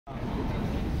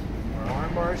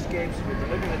car escapes. We're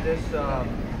looking at this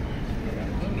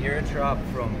mirror drop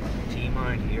from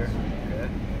T-mount here. Okay.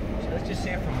 So let's just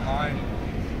say from mount,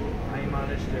 I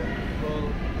managed to pull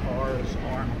car's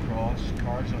arm across,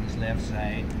 car's on his left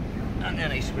side, and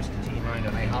then I switched to T-mount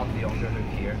and I have the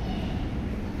underhook here.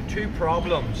 The two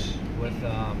problems with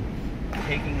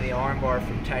taking the armbar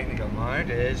from technical mount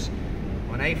is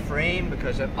when I frame,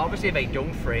 because obviously if I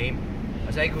don't frame,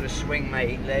 as I go to swing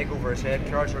my leg over his head,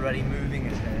 car's already moving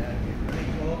his head.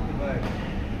 We talked about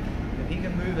if he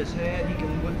can move his head, he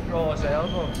can withdraw his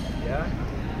elbow. Yeah.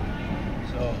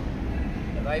 So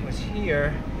if I was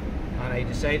here and I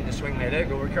decided to swing my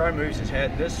leg over, car moves his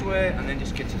head this way and then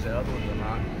just gets his elbow to the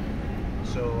mat.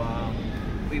 So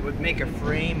we would make a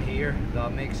frame here.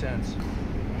 That makes sense.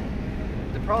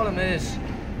 The problem is,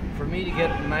 for me to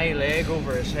get my leg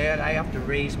over his head, I have to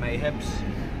raise my hips.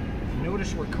 If you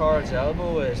notice where car's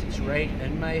elbow is, it's right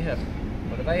in my hip.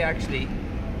 But if I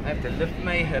have to lift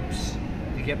my hips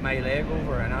to get my leg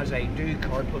over, and as I do,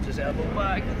 car puts his elbow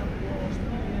back and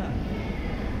yeah.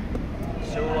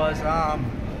 So as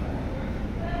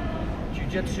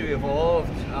Jiu-Jitsu evolved,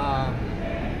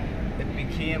 it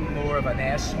became more of an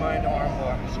S-mount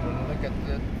armbar. So we'll look at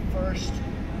the first.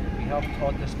 We have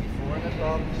taught this before in the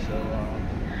club, so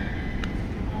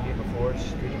before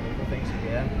just do things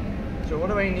again. So what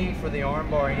do I need for the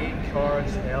armbar? I need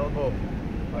car's elbow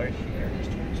out here.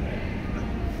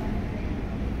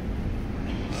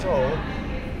 So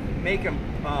make him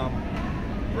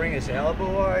bring his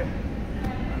elbow out.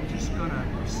 I'm just gonna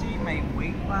receive my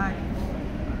weight back.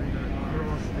 I'm gonna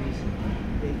cross face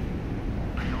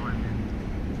my arm in.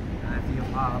 And if you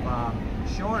have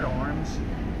short arms,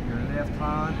 your left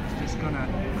hand is just gonna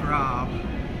grab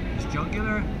his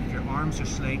jugular. If your arms are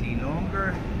slightly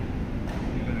longer,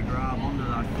 you're going to grab under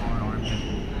that far armpit.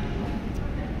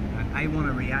 And I want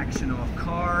a reaction off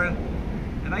Carl.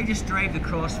 If I just drive the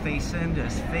cross face into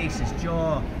his face, his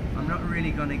jaw, I'm not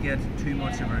really going to get too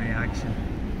much of a reaction.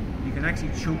 You can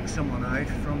actually choke someone out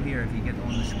from here if you get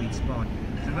on the sweet spot.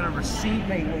 So I'm going to receive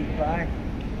my weight back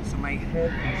so my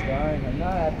head comes down, and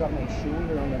now I've got my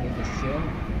shoulder underneath his chin,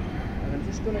 and I'm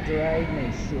just going to drive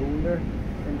my shoulder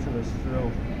into his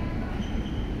throat.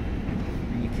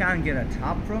 You can get a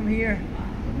tap from here,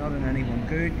 but not in anyone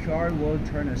good. Carl will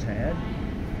turn his head,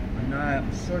 and now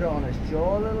I'm sort of on his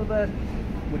jaw a little bit,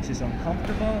 which is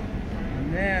uncomfortable,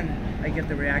 and then I get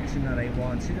the reaction that I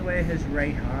want. See the way his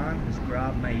right hand has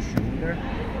grabbed my shoulder,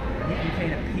 and he can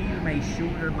kind of peel my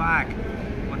shoulder back.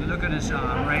 But look at his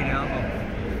right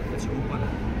elbow, it's open.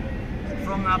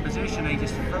 From that position, I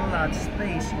just fill that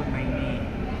space with my knee.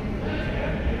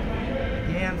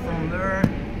 Again, from there,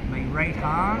 my right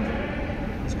hand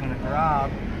is going to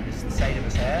grab the side of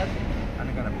his head, and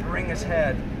I'm going to bring his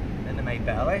head into my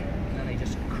belly, and then I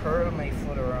just curl my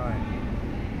foot around.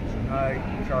 So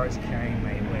now Carl's carrying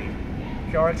my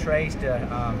weight. Carl tries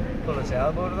to pull his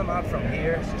elbow to the mat from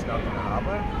here, it's just not going to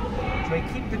happen. So I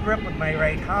keep the grip with my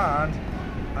right hand,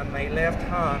 and my left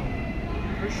hand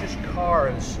pushes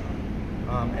Carl's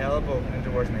elbow in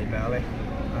towards my belly,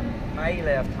 and my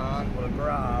left hand will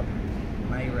grab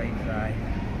my right thigh.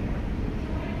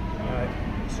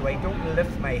 So I don't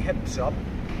lift my hips up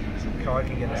so Carl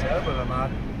can get his elbow to the mat.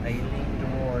 I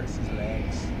lean towards his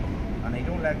legs, and I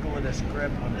don't let go of this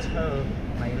grip until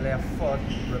my left foot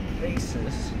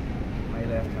replaces my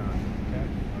left hand. Okay?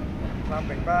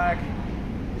 Clamping back,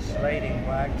 sliding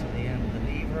back to the end of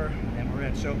the lever, and then we're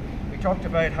in. So we talked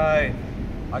about how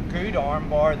a good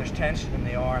armbar, there's tension in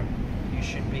the arm. You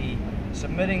should be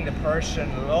submitting the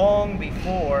person long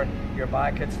before your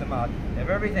back hits the mat. If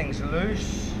everything's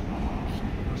loose,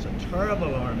 it's a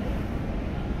terrible arm.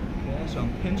 Okay, so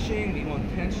I'm pinching, we want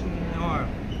tension in the arm.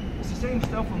 It's the same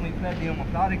stuff when we played the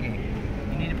omoplata game.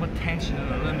 You need to put tension in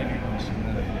the limb if you're going to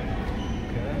submit it.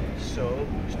 Okay, so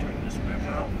start this way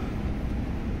now.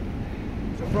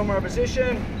 So from our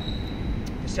position,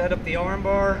 to set up the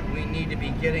armbar, we need to be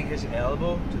getting his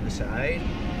elbow to the side.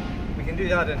 We can do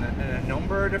that in a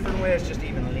number of different ways, just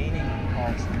even leaning on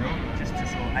Carl's throat, just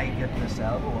so I get this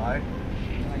elbow out.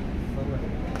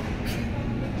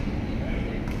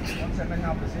 Once I'm in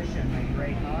that position, my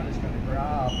right hand is going to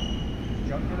grab his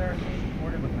jugular,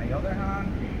 supported with my other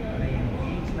hand, and I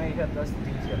engage my hip. That's the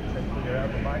thing, you got to tip with your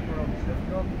elbow backward,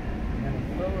 lift up, and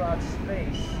then fill that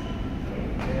space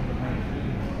with my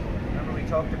feet. Remember we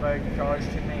talked about Carl's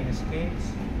two main escapes.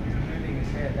 He's moving his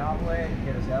head that way to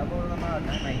get his elbow to the mat,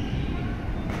 and my knee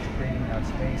is creating that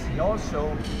space. He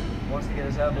also wants to get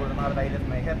his elbow to the mat if I lift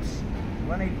my hips.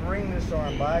 When I bring this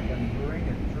arm back and bring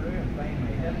it through and find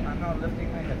my hip, I'm not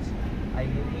lifting my hips. I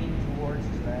lean towards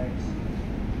his legs.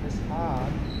 This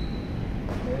hand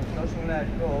It doesn't let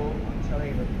go until I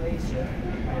replace it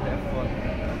with my left foot.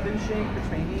 Pinching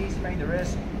between knees, behind the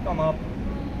wrist, thumb up,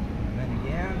 and then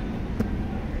again.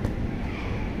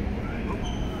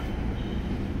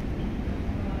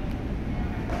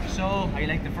 So I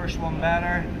like the first one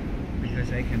better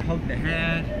because I can hug the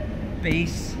head,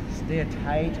 base, stay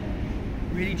tight.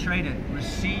 Really try to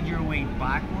recede your weight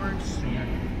backwards. So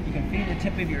you can feel the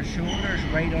tip of your shoulders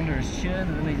right under his chin,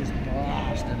 and really just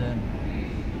blast it in.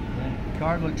 Then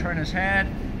Card will turn his head,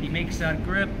 he makes that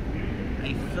grip.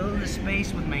 I fill the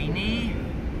space with my knee,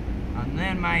 and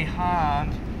then my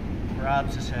hand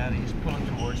grabs his head, he's pulling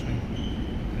towards me.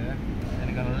 Okay. Then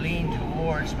I'm going to lean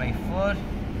towards my foot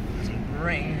as I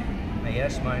bring my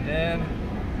S-mount in,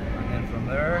 and then from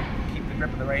there, keep the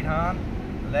grip of the right hand,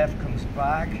 the left comes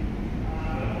back,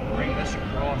 bring this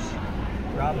across,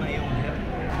 grab my own hip,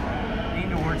 lean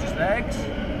towards his legs,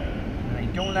 and I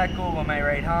don't let go of my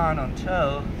right hand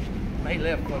until my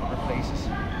left foot replaces.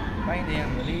 Find the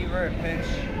end of the lever, pinch.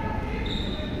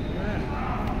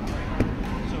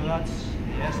 So that's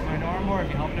the S-mount armbar.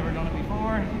 If you have never done it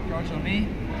before, charge on me,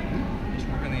 just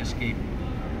work on the escape.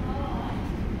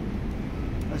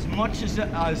 As much as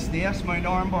the S-mount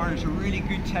armbar is a really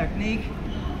good technique,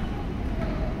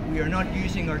 we are not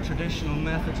using our traditional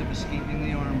methods of escaping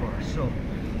the armbar. So,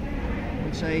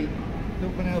 once I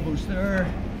open elbows there,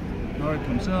 guard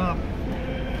comes up,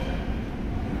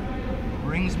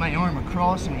 brings my arm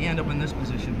across, and we end up in this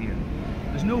position here.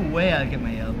 There's no way I'll get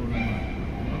my elbow around that.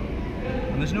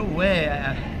 And there's no way,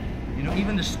 you know,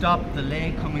 even to stop the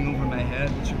leg coming over my head,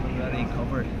 which we've already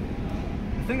covered.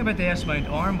 The thing about the S-mount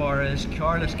armbar is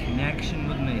Carla's connection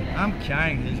with me. I'm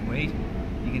carrying his weight.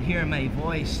 You can hear my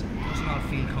voice does not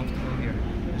feel comfortable here.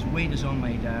 His weight is on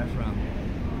my diaphragm.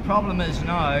 The problem is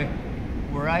now,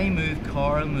 where I move,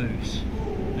 Carl moves.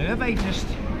 Now if I just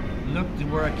look to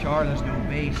where Carl has no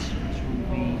base, which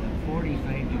will be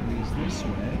 45 degrees this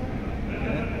way,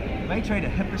 okay? If I try to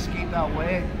hip escape that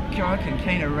way, Carl can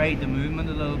kind of ride the movement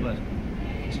a little bit.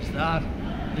 It's just that.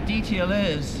 The detail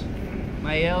is,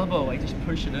 my elbow, I just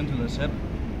push it into this hip.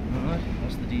 Alright,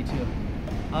 that's the detail.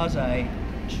 As I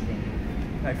shrink.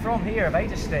 Now from here, if I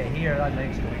just stay here, that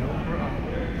leg's going over.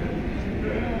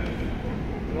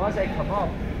 So as I come up,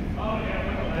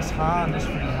 this hand, this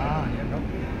free hand, you know,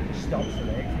 just stops the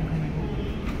leg from coming over.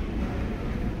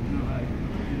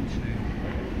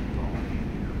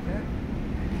 Okay.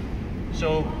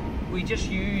 So we just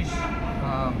use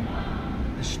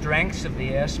the strengths of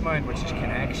the S-mount, which is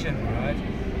connection, right?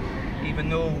 Even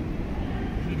though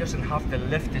he doesn't have to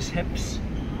lift his hips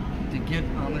to get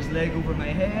on his leg over my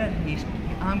head,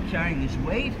 I'm carrying his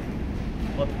weight,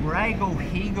 but where I go,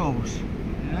 he goes.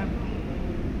 Yeah?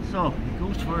 So he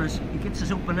goes for he gets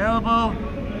his open elbow,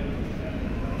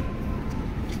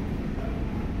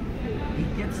 he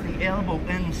gets the elbow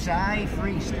inside,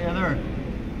 free, stay there.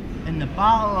 In the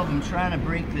battle of him trying to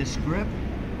break this grip,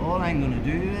 all I'm going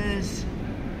to do is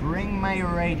bring my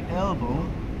right elbow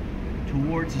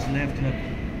towards his left hip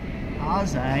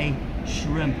as I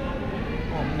shrimp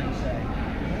up inside.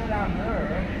 Go down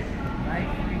there, my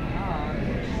free hand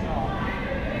will stop.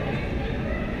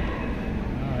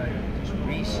 Alright, just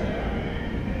reset.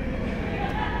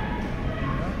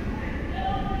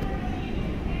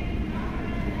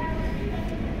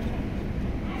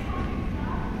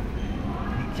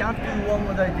 You can't do one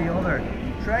without the other.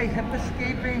 Try hip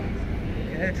escaping.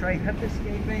 Okay, try hip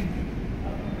escaping.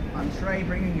 And try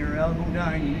bringing your elbow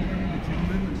down. You need to do the two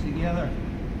movements together.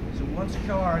 So once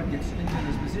Card gets into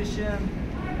this position,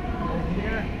 over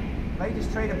here, if I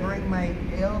just try to bring my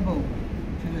elbow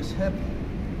to this hip,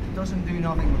 it doesn't do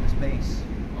nothing with his base.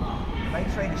 If I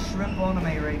try to shrimp onto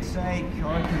my right side,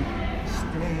 Card can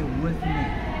stay with me.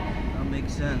 That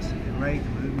makes sense. It can ride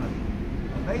the movement.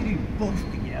 If I do both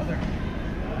together,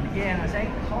 and again, as I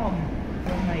come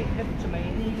from my hip to my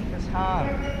knee, this hand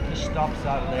just stops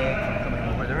that leg from coming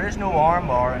over. There is no arm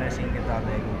bar unless you can get that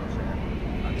leg over.